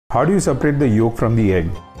How do you separate the yolk from the egg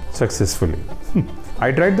successfully?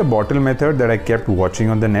 I tried the bottle method that I kept watching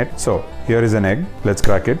on the net. So here is an egg. Let's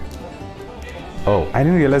crack it. Oh, I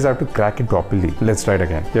didn't realize I have to crack it properly. Let's try it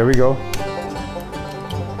again. Here we go.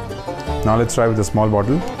 Now let's try with a small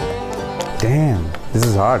bottle. Damn, this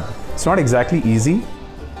is hard. It's not exactly easy.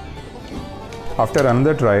 After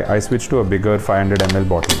another try, I switched to a bigger 500 ml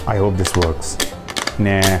bottle. I hope this works.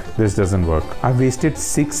 Nah, this doesn't work. I've wasted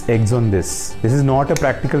 6 eggs on this. This is not a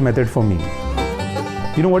practical method for me.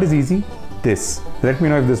 You know what is easy? This. Let me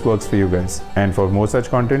know if this works for you guys. And for more such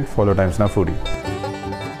content, follow Times Now Foodie.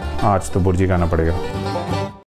 आज तो बुर्जी खाना पड़ेगा.